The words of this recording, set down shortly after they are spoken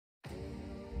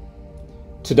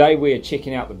Today we are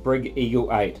checking out the Brig Eagle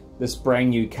 8. This brand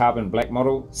new carbon black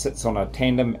model sits on a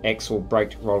tandem axle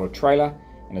braked roller trailer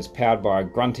and is powered by a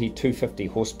grunty 250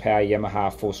 horsepower Yamaha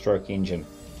 4-stroke engine.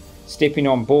 Stepping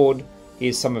on board,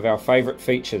 here's some of our favourite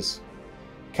features.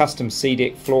 Custom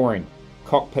C-deck flooring,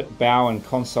 cockpit bow and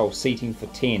console seating for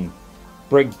 10,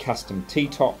 Brig custom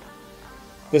T-top.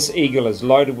 This Eagle is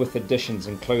loaded with additions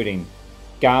including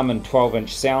Garmin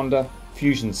 12-inch sounder,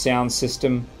 Fusion sound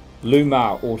system,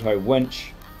 Lumar auto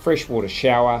winch, freshwater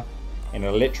shower and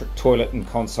an electric toilet and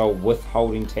console with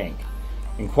holding tank.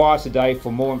 Inquire today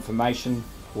for more information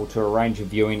or to arrange a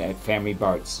viewing at Family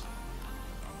Boats.